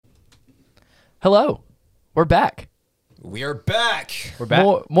Hello. We're back. We are back. We're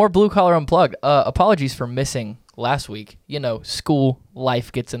back. More Blue Collar Unplugged. Apologies for missing last week. School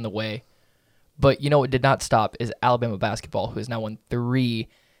life gets in the way. But what did not stop is Alabama basketball, who has now won 3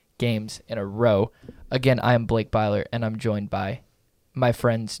 games in a row. Again, I am Blake Byler, and I'm joined by my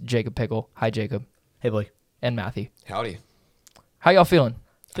friends Jacob Pickle. Hi, Jacob. Hey, Blake. And Mathey. Howdy. How y'all feeling?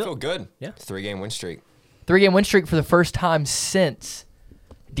 I feel good. Yeah. 3-game win streak. 3-game win streak for the first time since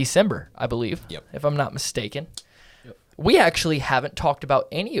December, I believe. Yep. If I'm not mistaken. Yep. We actually haven't talked about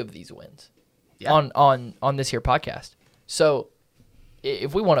any of these wins on this here podcast. So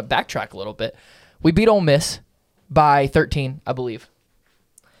if we want to backtrack a little bit, we beat Ole Miss by 13, I believe.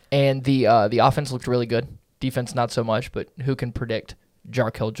 And the offense looked really good. Defense not so much, but who can predict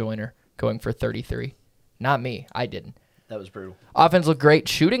Jarkel Joyner going for 33? Not me. I didn't. That was brutal. Offense looked great.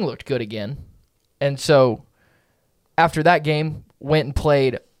 Shooting looked good again. And so after that game, went and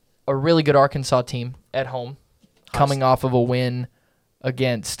played a really good Arkansas team at home, coming off of a win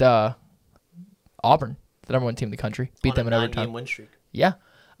against Auburn, the number 1 team in the country. Beat them in overtime. 9-game win streak. Yeah.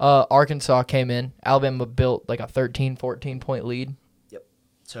 Arkansas came in. Alabama built like a 13, 14-point lead. Yep.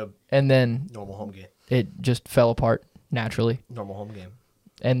 So And then normal home game. it just fell apart naturally. Normal home game.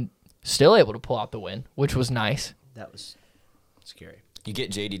 And still able to pull out the win, which was nice. That was scary. You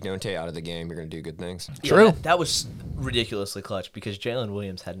get J.D. Donte out of the game, you're going to do good things. True. Yeah, that was ridiculously clutch because Jalen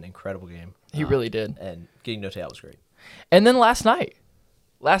Williams had an incredible game. He really did. And getting Note out was great. And then last night,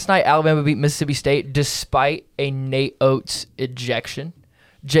 Alabama beat Mississippi State despite a Nate Oats ejection.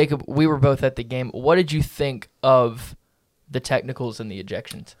 Jacob, we were both at the game. What did you think of the technicals and the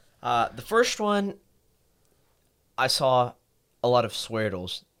ejections? The first one, I saw a lot of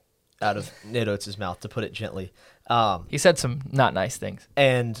sweardles out of Nate Oates' mouth, to put it gently. He said some not nice things.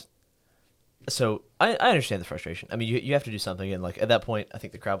 And so I understand the frustration. I mean, you have to do something. And, at that point, I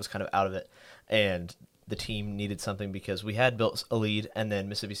think the crowd was kind of out of it. And the team needed something because we had built a lead, and then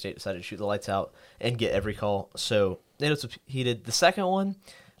Mississippi State decided to shoot the lights out and get every call. So Nate Oates was heated. The second one,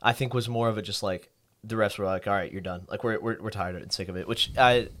 I think, was more of a just the refs were like, all right, you're done. We're tired of it and sick of it, which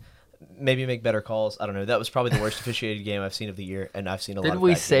maybe make better calls. I don't know. That was probably the worst officiated game I've seen of the year, and I've seen a lot of Didn't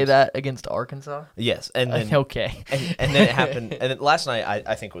we bad say games. that against Arkansas? Yes. And then, Okay. and then it happened. And then last night,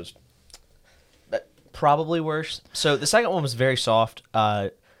 I think, was probably worse. So the second one was very soft.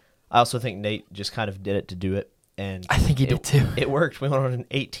 I also think Nate just kind of did it to do it. And I think he did too. It worked. We went on an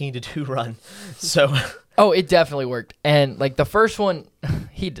 18-2 run. So Oh, it definitely worked. And the first one,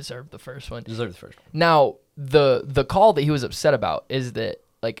 he deserved the first one. deserved the first one. Now, the call that he was upset about is that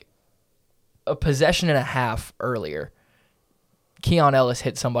a possession and a half earlier, Keon Ellis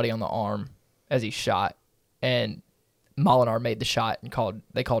hit somebody on the arm as he shot, and Molinar made the shot and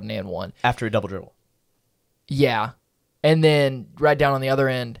they called an and one. After a double dribble. Yeah. And then right down on the other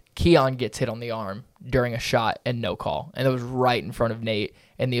end, Keon gets hit on the arm during a shot and no call. And it was right in front of Nate,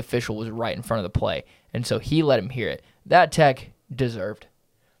 and the official was right in front of the play. And so he let him hear it. That tech deserved.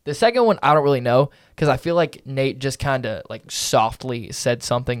 The second one, I don't really know, because I feel like Nate just kind of softly said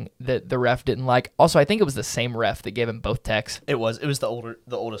something that the ref didn't like. Also, I think it was the same ref that gave him both techs. It was the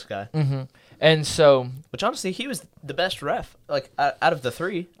oldest guy. Mm-hmm. And so, Which honestly, he was the best ref. Out of the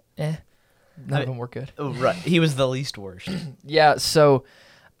 3. none of them were good. Oh, right. He was the least worst. Yeah, so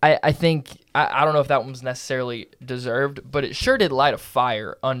I think, I don't know if that one was necessarily deserved, but it sure did light a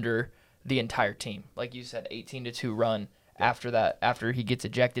fire under the entire team. Like you said, 18-2 run after that, after he gets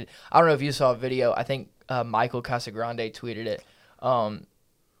ejected. I don't know if you saw a video. I think Michael Casagrande tweeted it.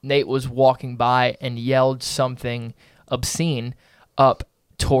 Nate was walking by and yelled something obscene up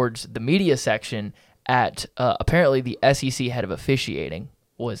towards the media section at apparently the SEC head of officiating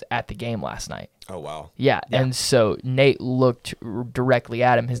was at the game last night. Oh, wow. Yeah, and so Nate looked directly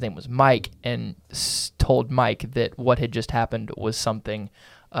at him. His name was Mike, and told Mike that what had just happened was something,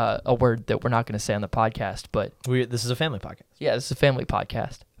 a word that we're not going to say on the podcast. But This is a family podcast. yeah, this is a family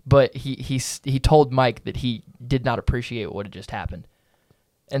podcast. But he told Mike that he did not appreciate what had just happened,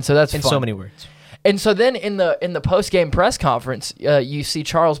 and so that's In fun. so many words. And so then in the post game press conference, you see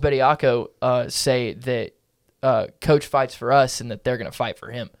Charles Bediako say that coach fights for us and that they're going to fight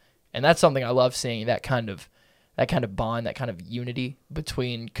for him. And that's something I love seeing, that kind of bond, that kind of unity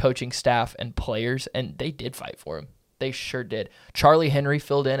between coaching staff and players. And they did fight for him. They sure did. Charlie Henry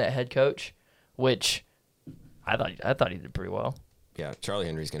filled in at head coach, which I thought he did pretty well. Yeah, Charlie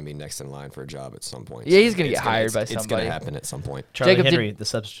Henry's going to be next in line for a job at some point. Yeah, he's going to It's get hired by It's somebody. going to happen at some point. Charlie Jacob, Henry, the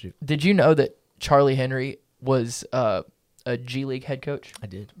substitute. Did you know that Charlie Henry was a G League head coach I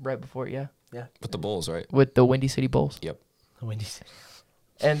did. right before it? Yeah. Yeah. With the Bulls, right? With the Windy City Bulls. Yep. Wendy's.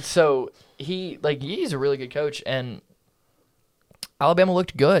 And so he's a really good coach, and Alabama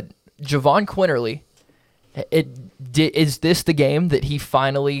looked good. Javon Quinterly, is this the game that he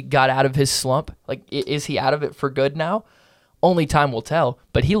finally got out of his slump? Like, is he out of it for good now? Only time will tell,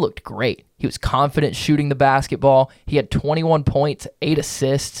 but he looked great. He was confident shooting the basketball. He had 21 points, 8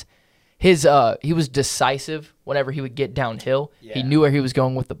 assists. He was decisive whenever he would get downhill. Yeah. He knew where he was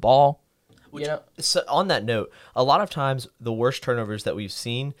going with the ball. So on that note, a lot of times the worst turnovers that we've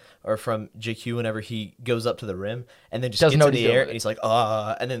seen are from JQ whenever he goes up to the rim and then just Doesn't gets know in what the he's doing air with and it. he's like,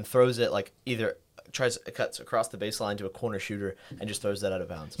 and then throws it like either cuts across the baseline to a corner shooter and just throws that out of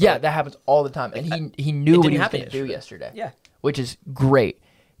bounds. Yeah, that happens all the time. And he knew what he was going to do yesterday. Yeah. Which is great.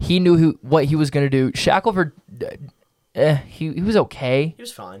 He knew what he was going to do. Shackelford, he was okay. He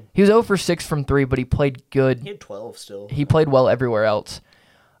was fine. He was 0 for 6 from 3, but he played good. He had 12 still. He played well everywhere else.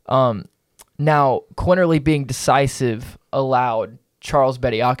 Now, Quinterly being decisive allowed Charles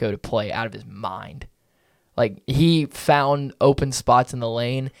Bediako to play out of his mind. Like, he found open spots in the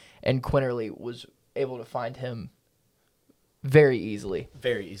lane, and Quinterly was able to find him very easily.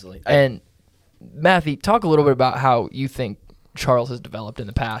 Very easily. And, Mathey, talk a little bit about how you think Charles has developed in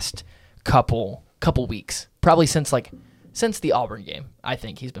the past couple weeks. Probably since the Auburn game, I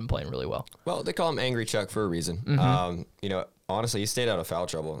think he's been playing really well. Well, they call him Angry Chuck for a reason. Mm-hmm. Honestly, he stayed out of foul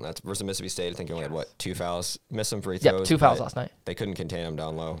trouble. And that's versus Mississippi State. I think he only had, 2 fouls? Missed some free throws. Yep, 2 fouls but last night. They couldn't contain him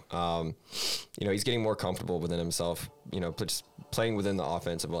down low. He's getting more comfortable within himself, just playing within the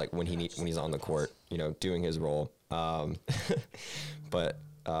offense of when he's on the court, doing his role. But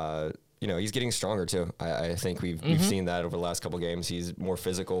he's getting stronger too. I think we've seen that over the last couple games. He's more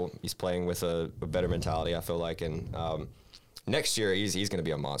physical. He's playing with a better mentality, I feel like. And next year, he's going to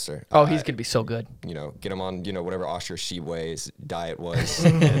be a monster. Oh, he's going to be so good. Get him on, whatever Oscar Shibwe's diet was.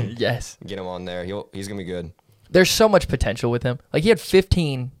 And Yes. Get him on there. He's going to be good. There's so much potential with him. Like, he had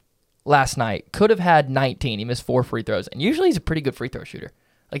 15 last night. Could have had 19. He missed 4 free throws. And usually he's a pretty good free throw shooter.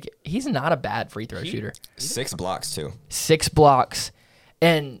 Like, he's not a bad free throw shooter. 6 blocks, too. 6 blocks.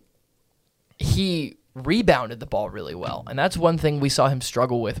 And he rebounded the ball really well. And that's one thing we saw him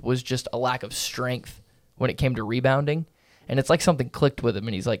struggle with, was just a lack of strength when it came to rebounding. And it's like something clicked with him,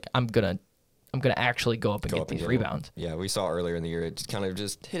 and he's like, I'm gonna actually go up and get these rebounds. Yeah, we saw earlier in the year, it just kind of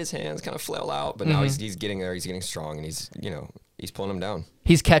just hit his hands, kind of flail out, but now he's getting there, he's getting strong, and he's pulling them down.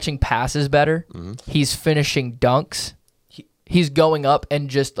 He's catching passes better. He's finishing dunks. He's going up and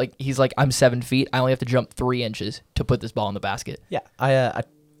just he's like, I'm 7 feet. I only have to jump 3 inches to put this ball in the basket. Yeah, I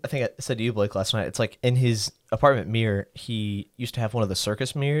think I said to you, Blake, last night, it's like in his apartment mirror, he used to have one of the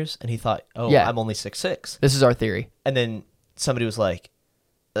circus mirrors, and he thought, I'm only 6'6". This is our theory. And then somebody was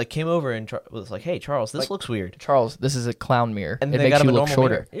came over and was like, hey, Charles, this looks weird. Charles, this is a clown mirror. And it they makes got him you a look normal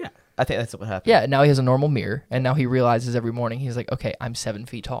shorter. mirror. Yeah, I think that's what happened. Yeah, now he has a normal mirror, and now he realizes every morning, he's like, okay, I'm 7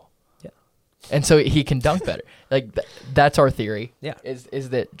 feet tall. Yeah. And so he can dunk better. That's our theory. Yeah. Is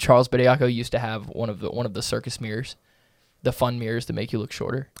that Charles Bediako used to have one of the circus mirrors, the fun mirrors to make you look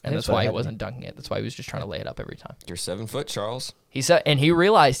shorter, and that's why he wasn't dunking it. That's why he was just trying to lay it up every time. You're 7 foot, Charles. He said, and he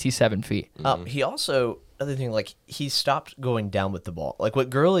realized he's 7 feet. He also, other thing, he stopped going down with the ball. What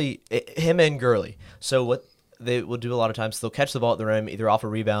Gurley, him and Gurley. So what they will do a lot of times, they'll catch the ball at the rim, either off a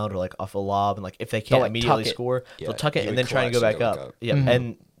rebound or off a lob, and if they can't immediately score, they'll tuck it and then try and go back up. Yeah,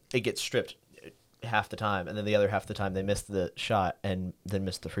 and it gets stripped half the time, and then the other half the time they miss the shot and then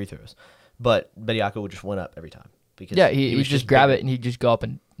miss the free throws. But Bediako would just win up every time. Because he would just grab it and he'd just go up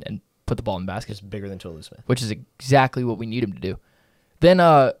and put the ball in the basket. Just bigger than Tolu Smith. Which is exactly what we need him to do. Then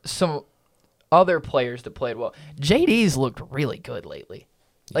some other players that played well. JD's looked really good lately.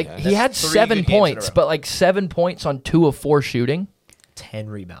 He had 7 points, but 7 points on 2 of 4 shooting. 10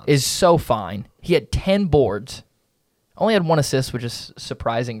 rebounds. Is so fine. He had 10 boards. Only had 1 assist, which is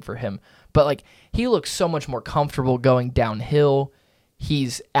surprising for him. But he looks so much more comfortable going downhill.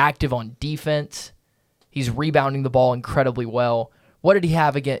 He's active on defense. He's rebounding the ball incredibly well. What did he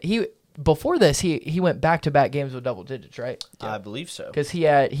have again? Before this, he went back-to-back games with double digits, right? Yeah. I believe so. Because he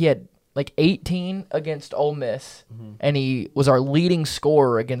had 18 against Ole Miss, and he was our leading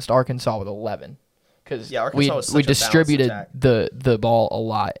scorer against Arkansas with 11. Because we distributed the ball a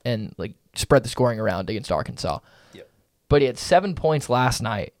lot and spread the scoring around against Arkansas. Yep. But he had 7 points last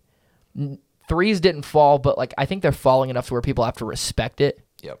night. Threes didn't fall, but I think they're falling enough to where people have to respect it.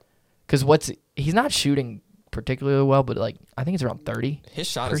 Yep. Because he's not shooting particularly well, but I think it's around 30%. His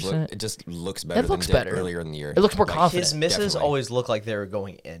shot it just looks better. It looks better earlier in the year. It looks more confident. His misses always look like they're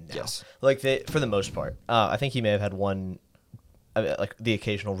going in now. Yes. For the most part. I think he may have had one, the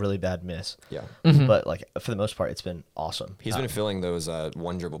occasional really bad miss. Yeah. Mm-hmm. But for the most part, it's been awesome. He's been filling those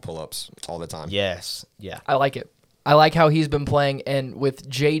one dribble pull-ups all the time. Yes. Yeah. I like it. I like how he's been playing, and with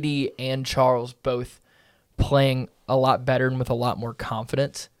JD and Charles both playing a lot better and with a lot more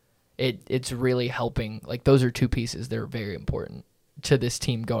confidence, it's really helping. Like, those are two pieces that are very important to this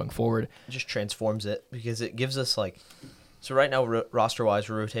team going forward. It just transforms it because it gives us like, so right now roster wise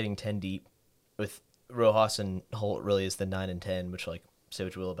we're rotating 10 deep with Rojas and Holt really is the 9 and 10, which like say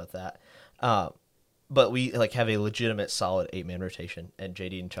what you will about that. But we like have a legitimate solid 8-man rotation, and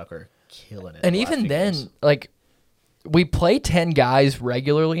JD and Chuck are killing it. And even then, like, we play 10 guys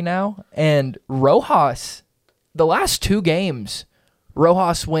regularly now, and Rojas, the last 2 games,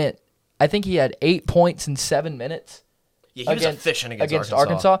 Rojas went, I think he had 8 points in 7 minutes. Yeah, he was efficient against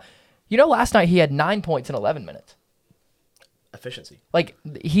Arkansas. You know, last night he had 9 points in 11 minutes. Efficiency. Like,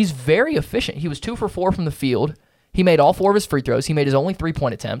 he's very efficient. He was 2 for 4 from the field. He made all 4 of his free throws. He made his only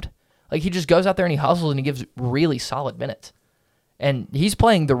 3-point attempt. Like, he just goes out there and he hustles and he gives really solid minutes. And he's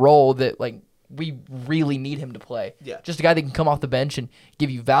playing the role that, like, we really need him to play. Yeah. Just a guy that can come off the bench and give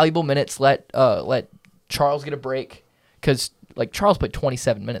you valuable minutes, let Charles get a break. Because, like, Charles played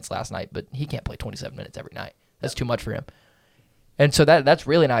 27 minutes last night, but he can't play 27 minutes every night. That's too much for him. And so that's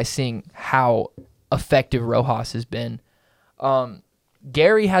really nice seeing how effective Rojas has been.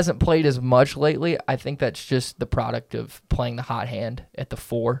 Gary hasn't played as much lately. I think that's just the product of playing the hot hand at the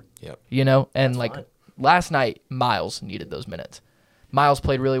 4. Yep. You know? And, That's like, fine. last night, Miles needed those minutes. Miles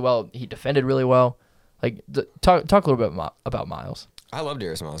played really well. He defended really well. Like, talk a little bit about Miles. I love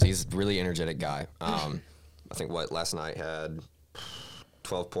Darius Miles. He's a really energetic guy. I think last night had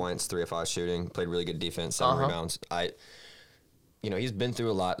 12 points, 3 of 5 shooting, played really good defense, 7 rebounds. He's been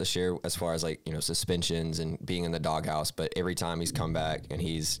through a lot this year as far as, like, suspensions and being in the doghouse, but every time he's come back and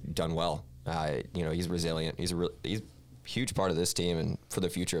he's done well. He's resilient. He's a huge part of this team and for the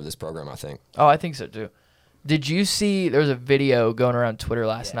future of this program, I think. Oh, I think so too. Did you see there was a video going around Twitter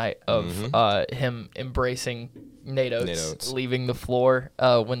last night of him embracing Nate Oats leaving the floor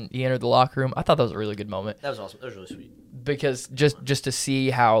when he entered the locker room? I thought that was a really good moment. That was awesome. That was really sweet. Because just to see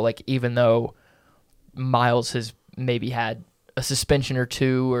how, like, even though Miles has maybe had a suspension or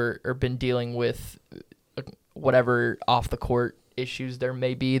 2 or been dealing with whatever off the court issues there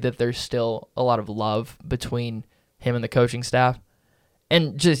may be, that there's still a lot of love between him and the coaching staff.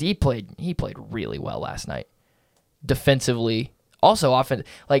 And just he played really well last night. Defensively, also offense.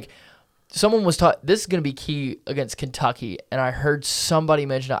 Like, someone was taught this is going to be key against Kentucky, and I heard somebody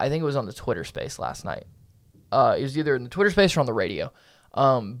mention it. I think it was on the Twitter space last night. It was either in the Twitter space or on the radio.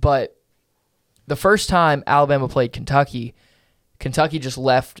 But the first time Alabama played Kentucky just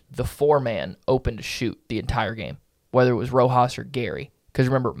left the 4-man open to shoot the entire game, whether it was Rojas or Gary. Because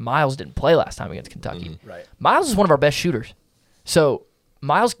remember, Miles didn't play last time against Kentucky. Mm-hmm. Right. Miles is one of our best shooters. So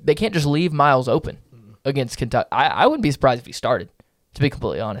Miles, they can't just leave Miles open against Kentucky. I wouldn't be surprised if he started, to be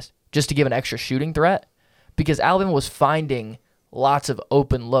completely honest, just to give an extra shooting threat, because Alabama was finding lots of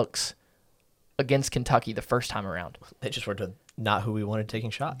open looks against Kentucky the first time around. They just were not who we wanted taking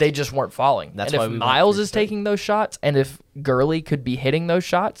shots. They just weren't falling. That's and why if we Miles went is taking those shots, and if Gurley could be hitting those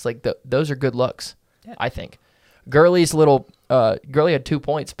shots, like those are good looks, I think. Gurley's Gurley had 2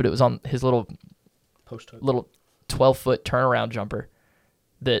 points, but it was on his little 12-foot turnaround jumper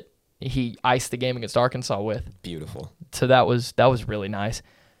that he iced the game against Arkansas with. Beautiful. So that was really nice.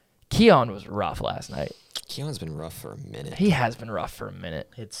 Keon was rough last night. Keon's been rough for a minute. He has been rough for a minute.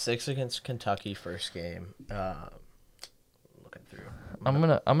 He had 6 against Kentucky first game. Looking through. I'm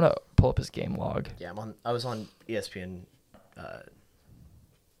gonna pull up his game log. Yeah, I was on ESPN.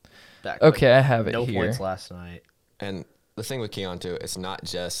 Back Okay, I have it no here. points last night. And the thing with Keon, too, it's not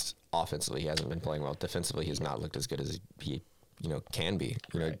just offensively he hasn't been playing well. Defensively, he's not looked as good as he can be.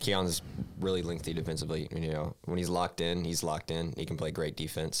 Keon's really lengthy defensively. When he's locked in, he's locked in. He can play great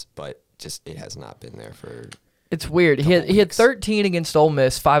defense, but just it has not been there for. It's weird. He had 13 against Ole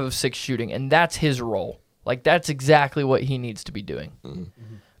Miss, 5 of 6 shooting, and that's his role. Like, that's exactly what he needs to be doing. Mm-hmm.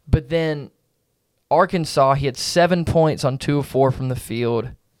 But then Arkansas, he had 7 points on 2 of 4 from the field.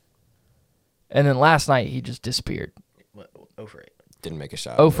 And then last night, he just disappeared. 0 for 8. Didn't make a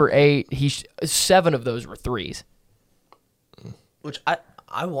shot. 0 for 8. 7 of those were threes. Which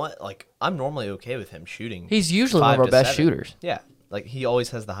I want, like, I'm normally okay with him shooting. He's usually one of our best shooters. Yeah. Like, he always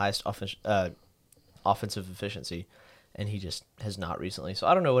has the highest offensive efficiency, and he just has not recently. So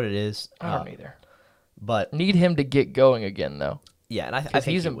I don't know what it is. I don't either. But Need him to get going again, though. yeah, and I Because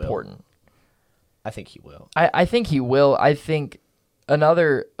think he's he will. important. I think he will. I think he will. I think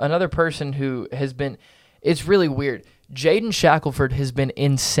another person who has been, it's really weird. Jaden Shackelford has been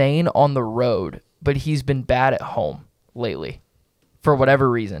insane on the road, but he's been bad at home lately for whatever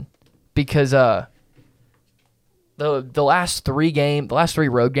reason. Because the last 3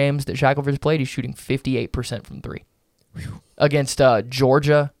 road games that Shackelford's played, he's shooting 58% from 3. Whew. Against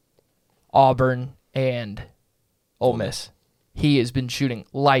Georgia, Auburn, and Ole Miss. He has been shooting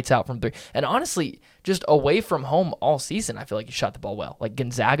lights out from 3. And honestly, just away from home all season, I feel like he shot the ball well. Like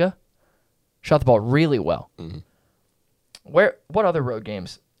Gonzaga shot the ball really well. Mm-hmm. What other road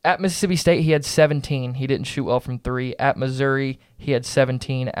games? At Mississippi State, he had 17. He didn't shoot well from 3. At Missouri, he had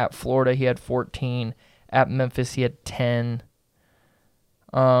 17. At Florida, he had 14. At Memphis, he had 10.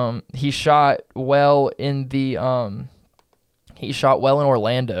 He shot well in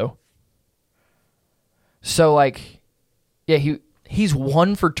Orlando. So like, yeah, he's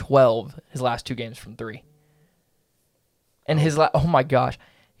 1 for 12 his last 2 games from 3. And oh my gosh,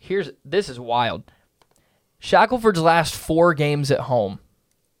 this is wild. Shackelford's last 4 games at home.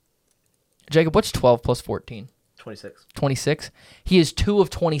 Jacob, what's 12 plus 14? 26. 26. He is 2 of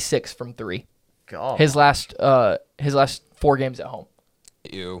 26 from 3. God. His last 4 games at home.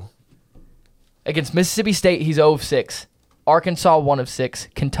 Ew. Against Mississippi State, he's 0 of 6. Arkansas 1 of 6.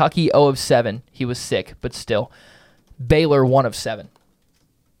 Kentucky 0 of 7. He was sick, but still. Baylor 1 of 7.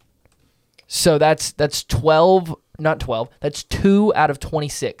 So that's 12, not 12. That's 2 out of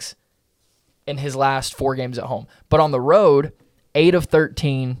 26 in his last 4 games at home. But on the road, 8 of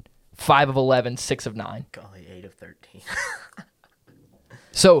 13, 5 of 11, 6 of 9. Golly, 8 of 13.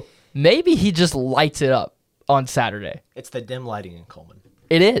 So maybe he just lights it up on Saturday. It's the dim lighting in Coleman.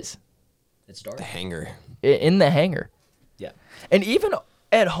 It is. It's dark. The hanger. In the hangar. Yeah. And even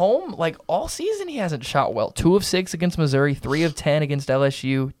at home, like all season, he hasn't shot well. 2 of 6 against Missouri, 3 of 10 against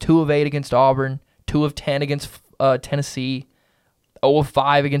LSU, 2 of 8 against Auburn, 2 of 10 against Tennessee, 0 of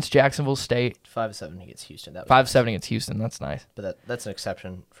 5 against Jacksonville State. 5 of 7 against Houston. That was 5 of nice. 7 against Houston. That's nice. But that's an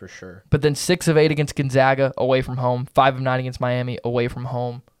exception for sure. But then 6 of 8 against Gonzaga, away from home. 5 of 9 against Miami, away from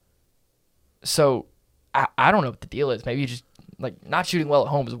home. So I don't know what the deal is. Maybe he just, like, not shooting well at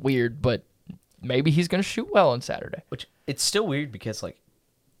home is weird, but maybe he's going to shoot well on Saturday. Which, it's still weird because, like,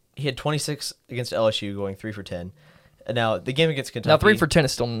 he had 26 against LSU going 3 for 10. And now, the game against Kentucky. Now, 3 for 10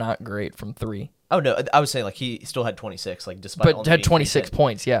 is still not great from 3. Oh, no. I was saying, like, he still had 26, like, despite But only had being 26 3-10.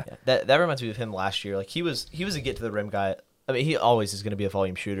 points, yeah. Yeah, that reminds me of him last year. Like, he was a get-to-the-rim guy. I mean, he always is going to be a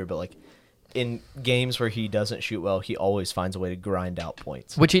volume shooter, but, like, in games where he doesn't shoot well, he always finds a way to grind out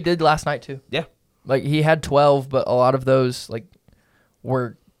points. Which he did last night, too. Yeah. Like, he had 12, but a lot of those, like,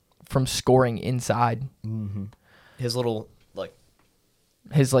 were from scoring inside. Mm-hmm. His little, like,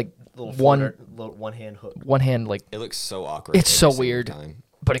 one one-hand hook. one hand, like, It looks so awkward. it's so every single weird, time.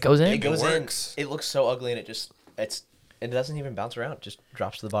 but it goes in. It goes in. works. It looks so ugly, and it doesn't even bounce around. It just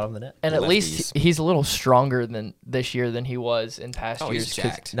drops to the bottom of the net. And at Lefties. least he's a little stronger than this year than he was in past Oh, years. he's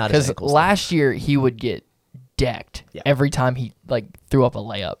jacked. Not his Because ankles, last year he would get decked Yeah. every time he like threw up a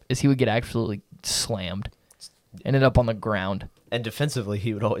layup. He would get absolutely slammed, ended up on the ground. And defensively,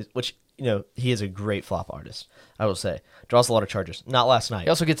 he would always, which, you know, he is a great flop artist, I will say. Draws a lot of charges. Not last night. He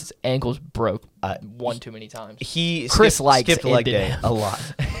also gets his ankles broke one too many times. Chris skipped leg ended day him. a lot.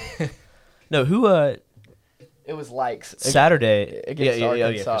 No, who It was Likes Saturday against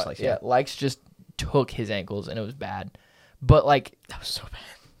Arkansas. Chris Likes, yeah. Likes just took his ankles and it was bad. But like That was so bad.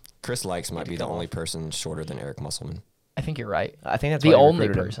 Chris Likes might be the come only off. person shorter than Eric Musselman. I think you're right. I think that's The why he only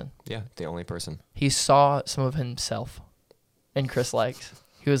recruited him. person. Yeah, the only person. He saw some of himself in Chris Likes.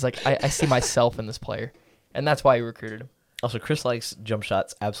 He was like, I see myself in this player. And that's why he recruited him. Also, Chris Likes jump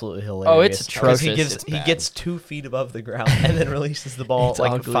shots absolutely hilarious. Oh, it's 'Cause atrocious. It's He bad. gets 2 feet above the ground and then releases the ball It's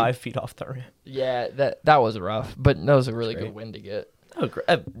like ugly. 5 feet off the rim. Yeah, that was rough, but that was a really Great. good win to get. Oh,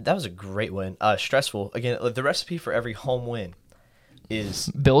 that was a great win. Stressful. Again, the recipe for every home win is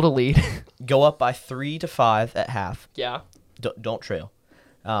Build a lead. go up by 3 to 5 at half. Yeah. Don't trail.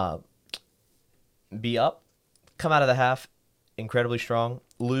 Be up, come out of the half incredibly strong.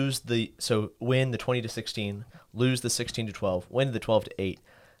 Win the 20-16, lose the 16-12, win the 12-8,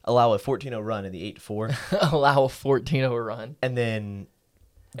 allow a 14-0 run in the 8-4, Allow a 14-0 run. and then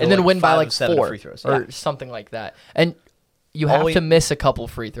Win by 5 like of 7 4 free throws. or Yeah. something like that. And you have Always- to miss a couple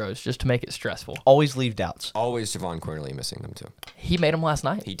free throws just to make it stressful. Always leave doubts. Always Javon Cornelly missing them too. He made them last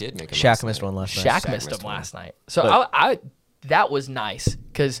night. He did make him. Shaq missed one last night. Shaq Shaq missed missed them one. last night. So But- I that was nice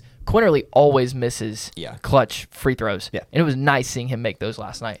because Quinterly always misses Yeah. clutch free throws. Yeah. And it was nice seeing him make those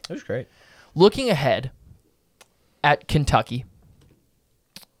last night. It was great. Looking ahead at Kentucky,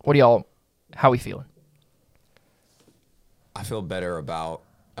 how we feeling? I feel better about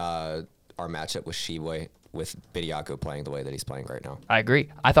our matchup with Sheway with Bediako playing the way that he's playing right now. I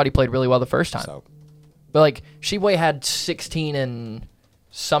agree. I thought he played really well the first time. So But like Sheway had 16 and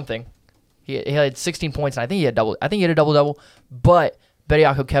something. He had 16 points, and I think he had a double, but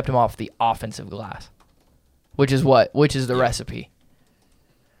Bediako kept him off the offensive glass, which is the recipe.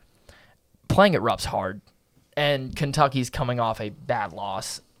 Playing at Rupp's hard, and Kentucky's coming off a bad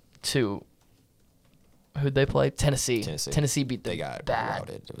loss to Who'd they play? Tennessee. Tennessee. Tennessee beat them They got bad.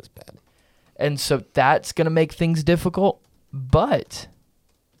 routed. It was bad. And so that's going to make things difficult. But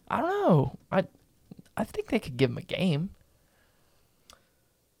I don't know. I think they could give them a game.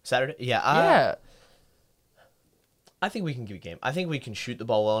 Saturday? Yeah. Yeah. I think we can give a game. I think we can shoot the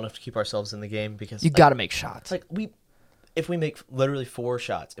ball well enough to keep ourselves in the game because You got to make shots. if we make literally 4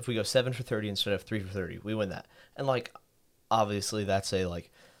 shots, if we go 7 for 30 instead of 3 for 30, we win that. And obviously that's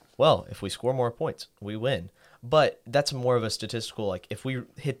well, if we score more points, we win. But that's more of a statistical, if we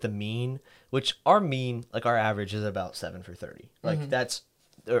hit the mean, which our mean, our average is about 7 for 30. That's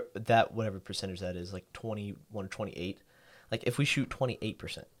that whatever percentage that is, 21 or 28. If we shoot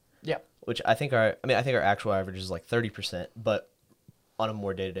 28%. Yeah. Which I think our actual average is 30%, but on a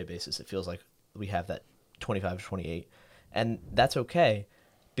more day-to-day basis, it feels like we have that 25 to 28. And that's okay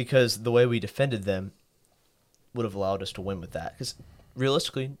because the way we defended them would have allowed us to win with that. Because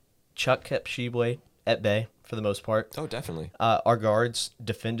realistically, Chuck kept Sheboy at bay for the most part. Oh, definitely. Our guards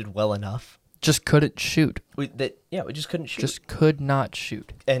defended well enough. Just couldn't shoot. We just couldn't shoot. Just could not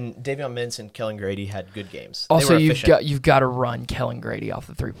shoot. And Davion Mintz and Kellen Grady had good games. Also, They were efficient. you've got to run Kellen Grady off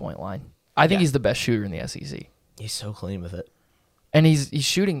the 3-point line. I think he's the best shooter in the SEC. He's so clean with it. And he's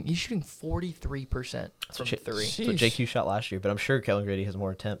shooting 43% from three. That's what JQ shot last year, but I'm sure Kellen Grady has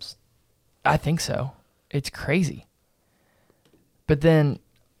more attempts. I think so. It's crazy. But then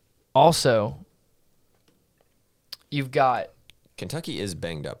also you've got Kentucky is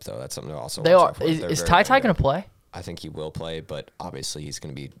banged up, though. That's something to also they watch are. out for. Is They're Ty very banged going up. to play? I think he will play, but obviously he's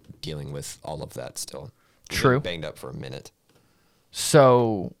going to be dealing with all of that still. He's True. been banged up for a minute.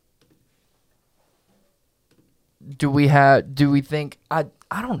 So do we think I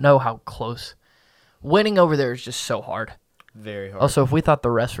don't know how close winning over there is just so hard. Very hard. Also, if we thought the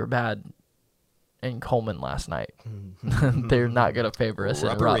refs were bad in Coleman last night, they're not going to favor us in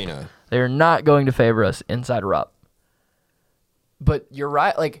Rupp Rupp. Arena. They're not going to favor us inside Rupp. But you're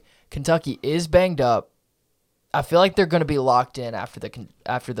right. Kentucky is banged up. I feel like they're going to be locked in after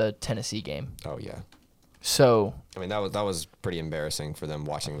the Tennessee game. Oh, yeah. So, I mean, that was pretty embarrassing for them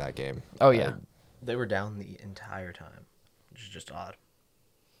watching that game. oh yeah. They were down the entire time, which is just odd.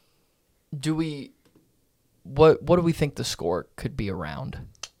 Do we what do we think the score could be around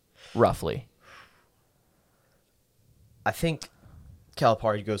roughly? I think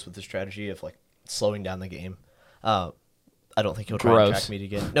Calipari goes with the strategy of slowing down the game. I don't think he'll try and Gross. track meet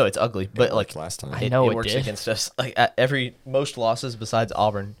again. No, it's ugly, but worked last time. I know it works did. against us. At most losses besides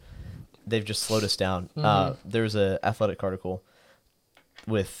Auburn, they've just slowed us down. There's a athletic article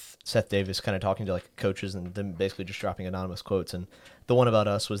with Seth Davis kind of talking to coaches and them basically just dropping anonymous quotes. And the one about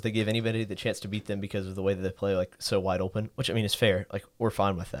us was they give anybody the chance to beat them because of the way that they play so wide open, which I mean is fair. We're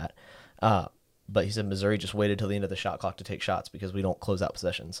fine with that. But he said Missouri just waited till the end of the shot clock to take shots because we don't close out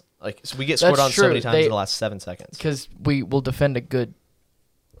possessions. So we get scored That's on so true. many times in the last 7 seconds. Because we will defend a good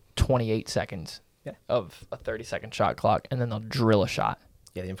 28 seconds Yeah. of a 30-second shot clock, and then they'll drill a shot.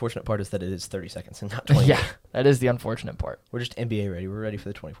 Yeah, the unfortunate part is that it is 30 seconds and not 20. Yeah, that is the unfortunate part. We're just NBA ready. We're ready for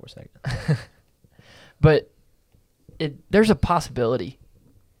the 24 seconds. But there's a possibility.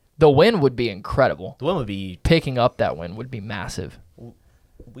 The win would be incredible. The win would be, Picking up that win would be massive.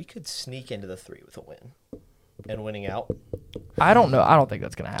 we could sneak into the 3 with a win. And winning out. I don't know. I don't think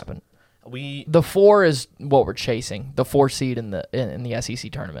that's going to happen. We The 4 is what we're chasing. The 4 seed in the SEC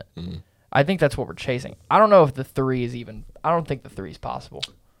tournament. Mm-hmm. I think that's what we're chasing. I don't know if the 3 is even. I don't think the 3 is possible.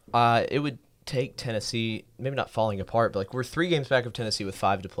 It would take Tennessee, maybe not falling apart, but we're 3 games back of Tennessee with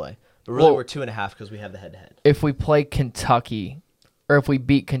 5 to play. But really, Well, we're 2.5 because we have the head-to-head. If we play Kentucky, or if we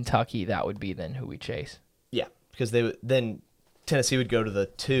beat Kentucky, that would be then who we chase. Yeah, because then Tennessee would go to the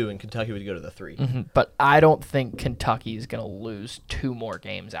 2 and Kentucky would go to the 3. But I don't think Kentucky is going to lose 2 more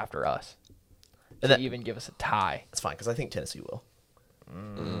games after us to even give us a tie. That's fine because I think Tennessee will.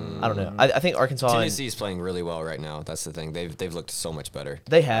 I don't know. I think Arkansas. Tennessee's playing really well right now. That's the thing. They've looked so much better.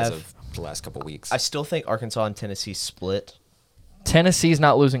 They as have. of the last couple weeks. I still think Arkansas and Tennessee split. Tennessee's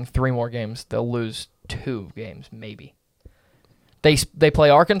not losing 3 more games. They'll lose 2 games, maybe. They play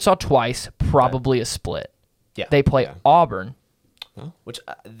Arkansas twice, probably a split. Yeah. They play Yeah. Auburn Which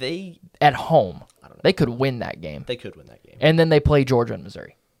they at home. I don't know. They could win that game. They could win that game. And then they play Georgia and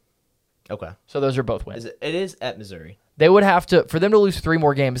Missouri. Okay. So those are both wins. It is at Missouri. They would have to, for them to lose 3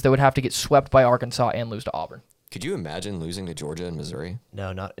 more games, they would have to get swept by Arkansas and lose to Auburn. Could you imagine losing to Georgia and Missouri?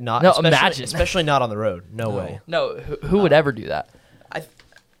 No, not No, especially, imagine. especially not on the road. No way. No, who would ever do that? I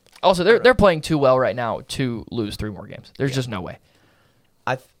Also, they're playing too well right now to lose 3 more games. There's just no way.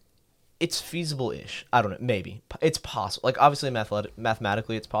 it's feasible-ish. I don't know. Maybe it's possible. Obviously,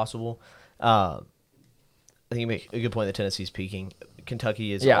 mathematically, it's possible. I think you make a good point that Tennessee's peaking.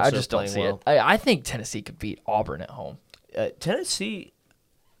 Kentucky is Yeah, also I just don't playing see well. it. I think Tennessee could beat Auburn at home. Tennessee,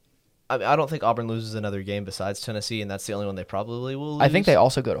 I don't think Auburn loses another game besides Tennessee, and that's the only one they probably will lose. I think they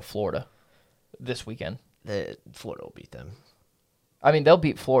also go to Florida this weekend. Florida will beat them. I mean, they'll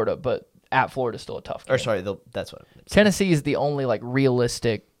beat Florida, but at Florida is still a tough game. Or sorry, that's what I meant. Tennessee is the only like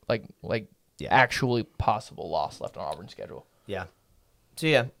realistic, Yeah. actually possible loss left on Auburn's schedule. Yeah. So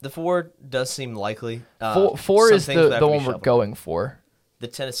yeah, the 4 does seem likely. Four some is things would the have to be one we're shuffled. going for. The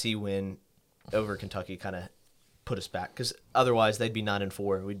Tennessee win over Kentucky kind of put us back because otherwise they'd be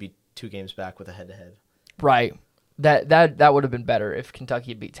 9-4. We'd be 2 games back with a head-to-head. Right. That would have been better if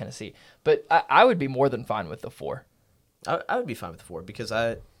Kentucky had beat Tennessee. But I would be more than fine with the 4. I would be fine with the 4 because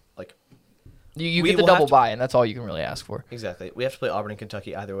You We get the will have double to- bye, and that's all you can really ask for. exactly. We have to play Auburn and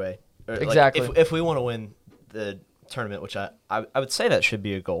Kentucky either way. Or, Exactly. If we want to win the tournament, which I would say that should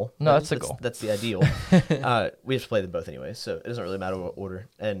be a goal. No, that's a goal. That's the ideal. We have to play them both anyway, so it doesn't really matter what order.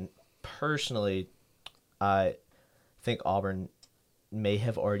 And personally, I think Auburn may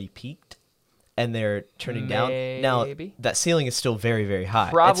have already peaked, and they're turning down. Now, Maybe. that ceiling is still very, very high.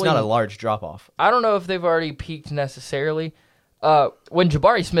 It's Probably- not a large drop-off. I don't know if they've already peaked necessarily. When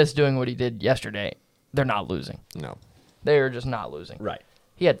Jabari Smith's doing what he did yesterday, they're not losing. No. They're just not losing. Right.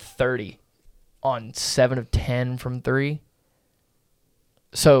 He had 30 on 7 of 10 from 3.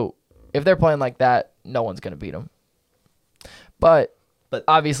 So if they're playing like that, no one's going to beat them. But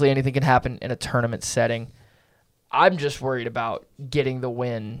obviously anything can happen in a tournament setting. I'm just worried about getting the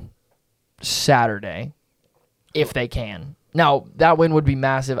win Saturday if they can. Now, that win would be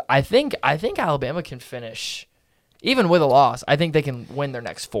massive. I think Alabama can finish, even with a loss, I think they can win their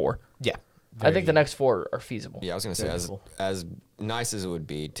next 4. Yeah. I think the next 4 are feasible. Yeah, I was going to say, Very as cool. as nice as it would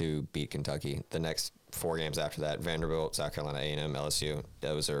be to beat Kentucky, the next 4 games after that, Vanderbilt, South Carolina, A&M, LSU,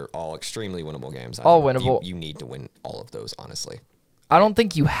 those are all extremely winnable games. I All think winnable. You need to win all of those, honestly. I don't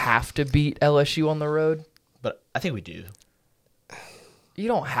think you have to beat LSU on the road. But I think we do. You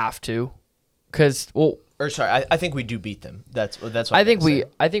don't have to, because Or sorry, I think we do beat them. That's what I I'm think gonna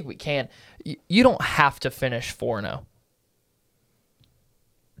we say. can. You don't have to finish 4-0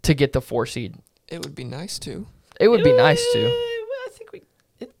 to get the 4 seed. It would be nice to. It would be nice to I think we.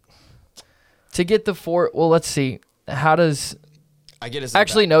 get the 4. Well, let's see. How does I get it.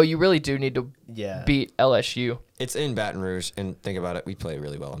 actually no? You really do need to Yeah. beat LSU. It's in Baton Rouge, and think about it. We play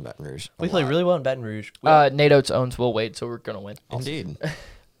really well in Baton Rouge. We play really well in Baton Rouge. Nate Oats owns Will Wade, so we're gonna win. Indeed.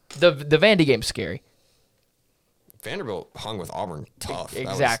 The Vandy game's scary. Vanderbilt hung with Auburn tough. That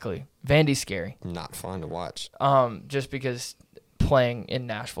was Exactly. Vandy's scary. not fun to watch. Just because playing in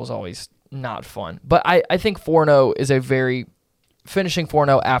Nashville is always not fun. But I think 4-0 is finishing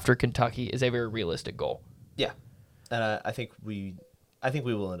 4-0 after Kentucky is a very realistic goal. Yeah, and I think we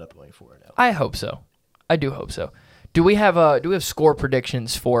will end up going 4-0. I hope so. I do hope so. Do we have score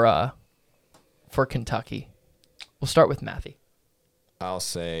predictions for Kentucky? We'll start with Mathey. I'll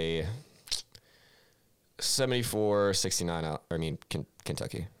say 74-69 out.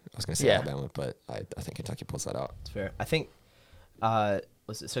 Kentucky. I was going to say Yeah. Alabama, but I think Kentucky pulls that out. It's fair. I think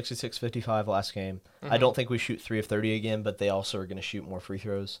was it 66-55 last game? Mm-hmm. I don't think we shoot 3 of 30 again, but they also are going to shoot more free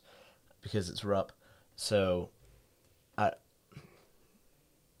throws because it's Rupp. So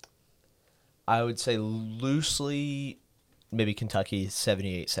I would say loosely maybe Kentucky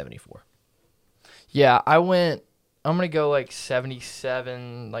 78-74. Yeah, I'm going to go like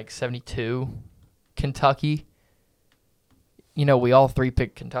 77, like 72 Kentucky. You know, we all 3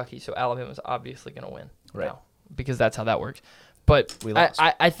 picked Kentucky, so Alabama's obviously going to win. Right. Now, because that's how that works. But We lost.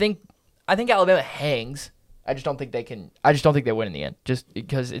 I think Alabama hangs. I just don't think they can. I just don't think they win in the end, just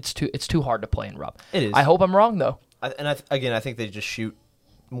because it's too hard to play in Rupp. It is. I hope I'm wrong though. I think they just shoot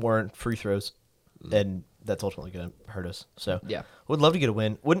more free throws, and that's ultimately going to hurt us. So Yeah. would love to get a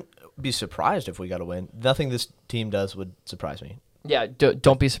win. Wouldn't be surprised if we got a win. Nothing this team does would surprise me. Yeah,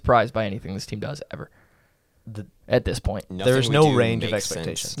 don't be surprised by anything this team does ever. At this point, There's we no do range of makes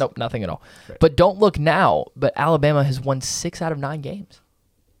expectations. sense. nope, nothing at all. Right. But don't look now. But Alabama has won 6 out of 9 games.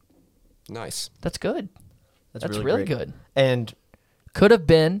 Nice. That's good. That's really great. good. And Could have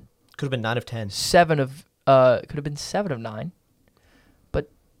been 9 of 10. 7 of 9, but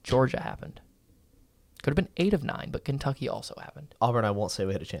Georgia happened. Could have been 8 of 9, but Kentucky also happened. Auburn, I won't say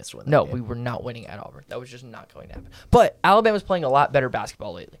we had a chance to win. That No, game. we were not winning at Auburn. That was just not going to happen. But Alabama's playing a lot better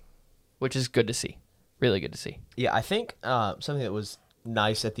basketball lately, which is good to see. Really good to see. Yeah, I think something that was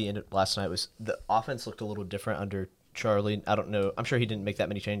nice at the end of last night was the offense looked a little different under Charlie. I don't know. I'm sure he didn't make that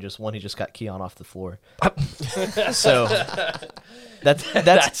many changes. One, he just got Keon off the floor. So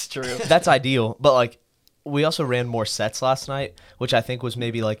that's true. That's ideal. But like, we also ran more sets last night, which I think was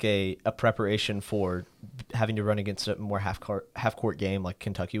maybe like a preparation for having to run against a more half court game like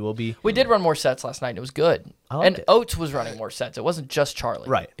Kentucky will be. We did run more sets last night, and it was good. I liked And it. Oats was running more sets. It wasn't just Charlie.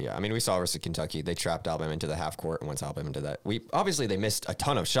 Right. Yeah, I mean, we saw versus Kentucky, they trapped Alabama into the half court, and once Alabama did that, obviously they missed a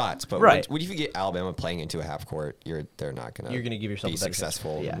ton of shots, but Right. when you get Alabama playing into a half court, they're not gonna You're gonna give yourself be a better chance.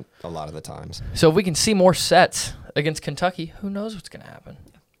 successful Yeah. a lot of the times. So if we can see more sets against Kentucky, who knows what's going to happen?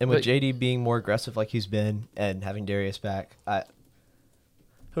 And with But- JD being more aggressive like he's been and having Darius back,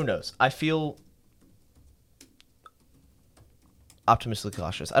 who knows? I feel optimistically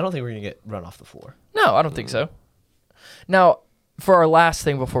cautious. I don't think we're going to get run off the floor. No, I don't think so. Now, for our last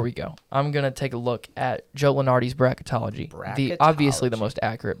thing before we go, I'm going to take a look at Joe Lenardi's bracketology. Obviously the most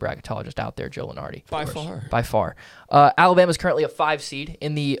accurate bracketologist out there, Joe Lenardi. By far. By far. Alabama's currently a 5 seed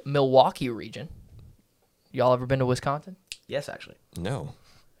in the Milwaukee region. Y'all ever been to Wisconsin? Yes, actually. No.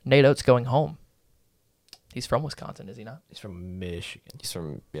 Nate Oates going home. He's from Wisconsin, is he not? He's from Michigan.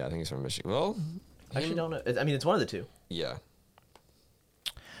 I think he's from Michigan. Well, I actually don't know. I mean, it's one of the two. yeah.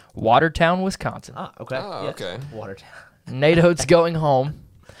 Watertown, Wisconsin. Okay. Oh, Yes. okay. Watertown. Nate Oates going home.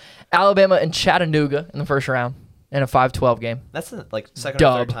 Alabama and Chattanooga in the first round in a 5-12 game. That's the second or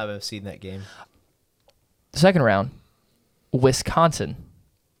Dub. third time I've seen that game. Second round, Wisconsin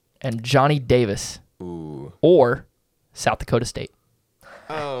and Johnny Davis Ooh. or South Dakota State.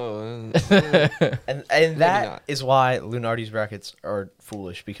 Oh. And that not. is why Lunardi's brackets are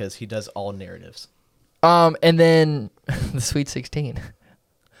foolish because he does all narratives. And then the Sweet 16.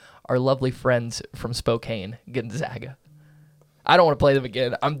 Our lovely friends from Spokane, Gonzaga. I don't want to play them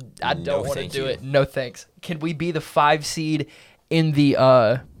again. I don't No, want to thank do you. it. No thanks. Can we be the 5 seed in the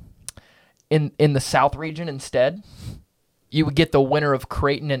in the South region instead? You would get the winner of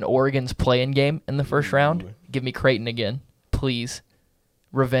Creighton and Oregon's play-in game in the first round. Give me Creighton again, please.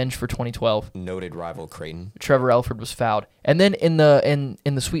 Revenge for 2012. Noted rival Creighton. Trevor Elford was fouled. And then in the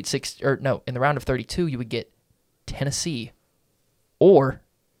Sweet 6 in the round of 32, you would get Tennessee or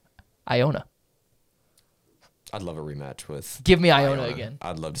Iona. I'd love a rematch with. Give me Iona again.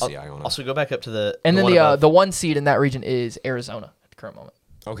 I'd love to see Iona. Also, go back up to the And then one above. the 1 seed in that region is Arizona at the current moment.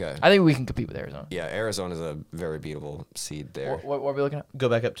 Okay. I think we can compete with Arizona. Yeah, Arizona's a very beatable seed there. What are we looking at? Go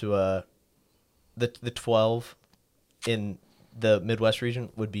back up to the 12 in the Midwest region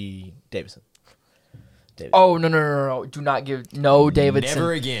would be Davidson. Oh, no. Do not give Davidson.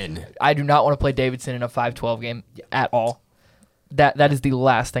 Never again. I do not want to play Davidson in a 5-12 game at all. That is the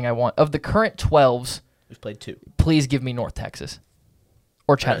last thing I want. Of the current 12s, We've played 2. please give me North Texas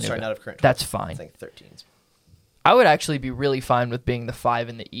or Chattanooga. Sorry, not of current 12. That's I fine. think 13s. I would actually be really fine with being the 5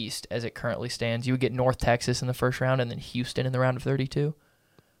 in the East as it currently stands. You would get North Texas in the first round and then Houston in the round of 32.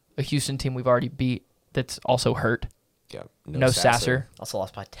 A Houston team we've already beat that's also hurt. Yeah. No Sasser. Also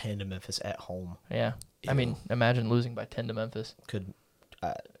lost by 10 to Memphis at home. Yeah. I mean, imagine losing by 10 to Memphis. Could.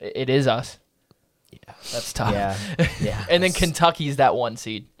 It is us. Yeah. That's tough. Yeah. Yeah. And then Kentucky's that 1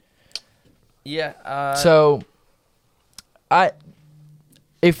 seed. Yeah. So,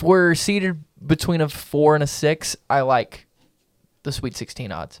 if we're seated between a 4 and a 6, I like the Sweet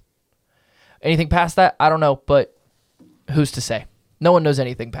 16 odds. Anything past that, I don't know, but who's to say? No one knows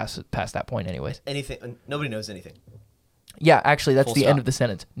anything past that point anyways. anything. Nobody knows anything. Yeah, actually, that's Full the stop. end of the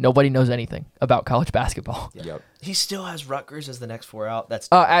sentence. Nobody knows anything about college basketball. Yep. He still has Rutgers as the next 4 out. That's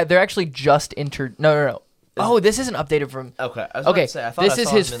They're actually just entered. No. Oh, this isn't updated from. okay. I was about Okay, to say, I thought this I is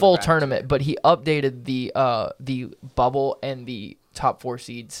saw his him in the full bracket. tournament, but he updated the bubble and the top 4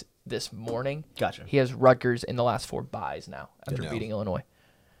 seeds this morning. Gotcha. He has Rutgers in the last 4 buys now after Good. beating Illinois.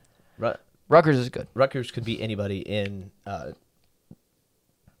 Rut- Rutgers is good. Rutgers could be anybody in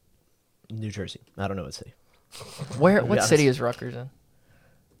New Jersey. I don't know what city. What honest. city is Rutgers in?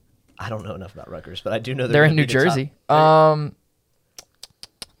 I don't know enough about Rutgers, but I do know They're in gonna New be the top- Jersey.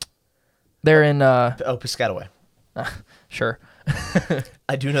 They're in Piscataway. sure.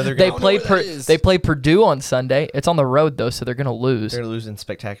 I do know they're They going play where that is. they play Purdue on Sunday. It's on the road though, so they're gonna lose to lose in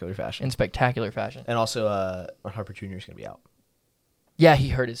spectacular fashion. in spectacular fashion. And also, Harper Jr. is going to be out. Yeah, he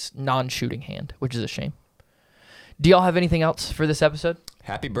hurt his non-shooting hand, which is a shame. Do y'all have anything else for this episode?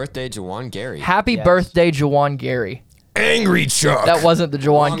 Happy birthday, Jawan Gary. Happy Yes. birthday, Jawan Gary. Angry Chuck. That wasn't the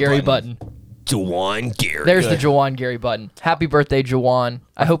Jawan Wrong Gary button. Jawan Gary. There's Good. the Jawan Gary button. Happy birthday, Jawan.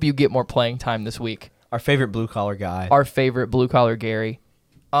 I hope you get more playing time this week. Our favorite blue collar guy. Our favorite blue collar Gary.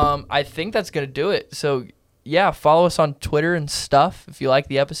 I think that's gonna do it. So yeah, follow us on Twitter and stuff if you like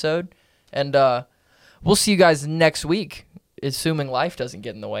the episode, and we'll see you guys next week, assuming life doesn't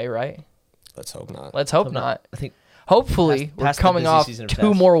get in the way, right? Let's hope not. Let's hope not. I think. Hopefully, Past we're the coming busy off season of 2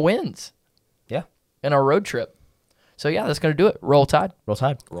 tests. more wins Yeah. in our road trip. So yeah, that's gonna do it. Roll Tide. Roll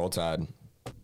Tide. Roll Tide.